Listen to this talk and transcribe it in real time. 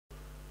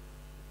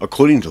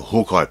According to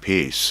Hawkeye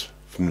Pierce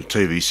from the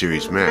TV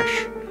series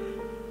MASH,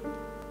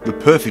 the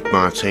perfect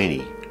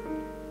martini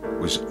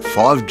was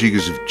 5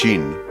 jiggers of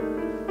gin,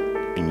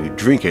 and you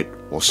drink it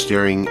while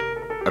staring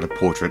at a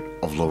portrait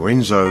of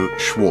Lorenzo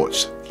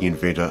Schwartz, the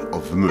inventor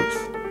of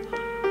Vermouth.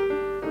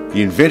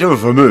 The inventor of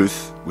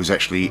Vermouth was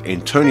actually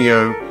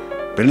Antonio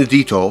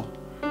Benedetto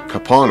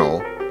Capano,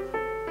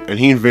 and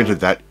he invented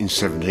that in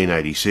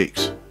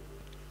 1786.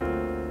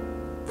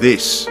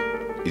 This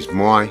is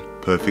my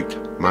perfect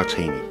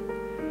martini.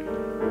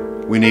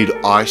 We need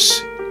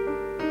ice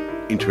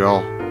into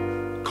our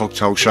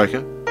cocktail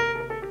shaker,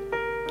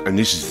 and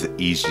this is the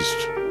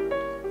easiest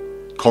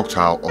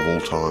cocktail of all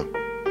time.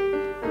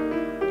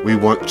 We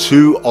want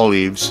 2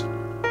 olives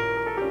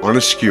on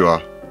a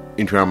skewer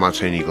into our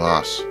martini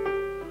glass.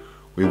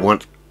 We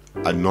want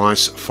a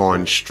nice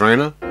fine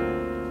strainer.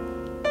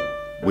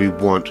 We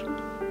want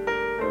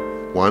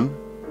 1,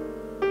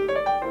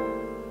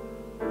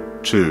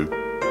 2,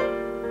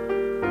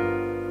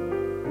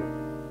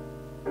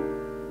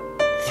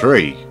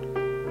 3,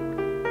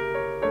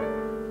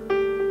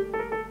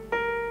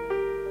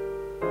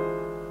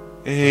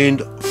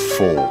 and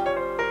 4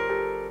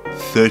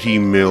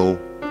 30ml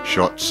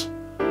shots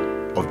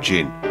of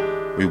gin.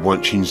 We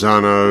want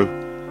Cinzano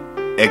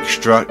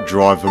extra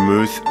dry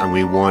vermouth, and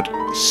we want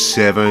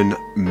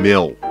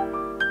 7ml.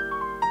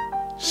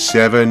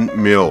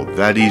 7ml,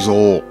 that is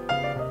all.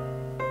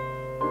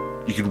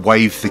 You could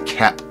wave the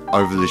cap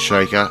over the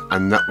shaker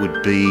and that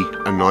would be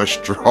a nice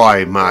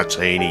dry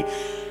martini.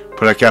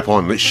 Put our cap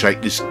on, let's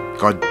shake this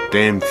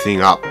goddamn thing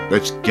up.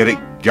 Let's get it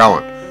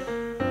going.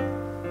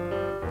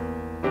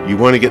 You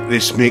want to get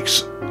this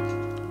mix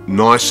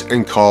nice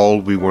and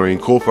cold. We want to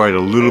incorporate a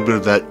little bit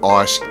of that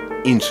ice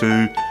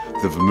into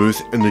the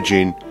vermouth and the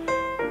gin,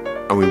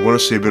 and we want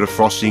to see a bit of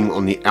frosting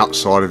on the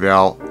outside of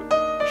our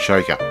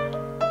shaker.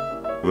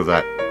 Look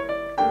at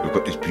that. We've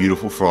got this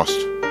beautiful frost.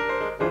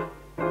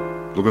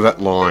 Look at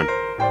that line.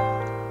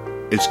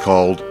 It's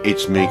cold,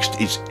 it's mixed,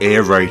 it's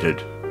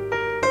aerated.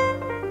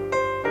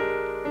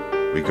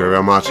 We grab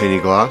our martini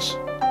glass,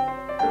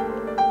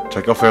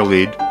 take off our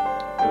lid,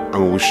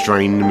 and we'll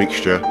strain the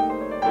mixture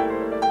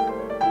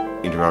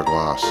into our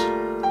glass.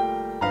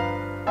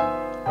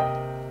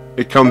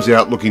 It comes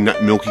out looking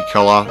that milky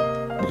colour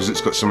because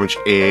it's got so much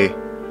air,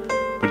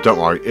 but don't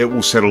worry, it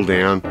will settle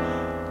down.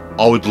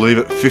 I would leave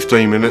it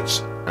 15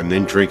 minutes and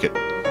then drink it.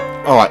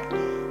 Alright,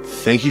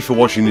 thank you for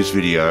watching this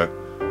video.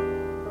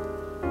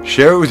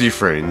 Share it with your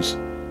friends.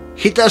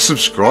 Hit that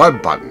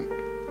subscribe button.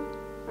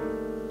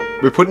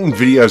 We're putting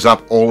videos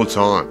up all the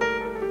time.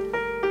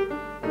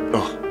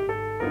 Oh,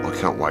 I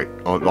can't wait.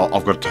 I've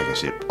got to take a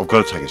sip. I've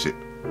got to take a sip.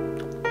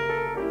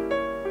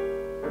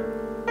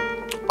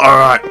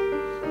 Alright.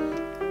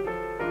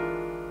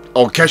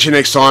 I'll catch you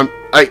next time.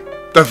 Hey,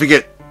 don't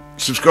forget,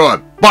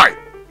 subscribe. Bye.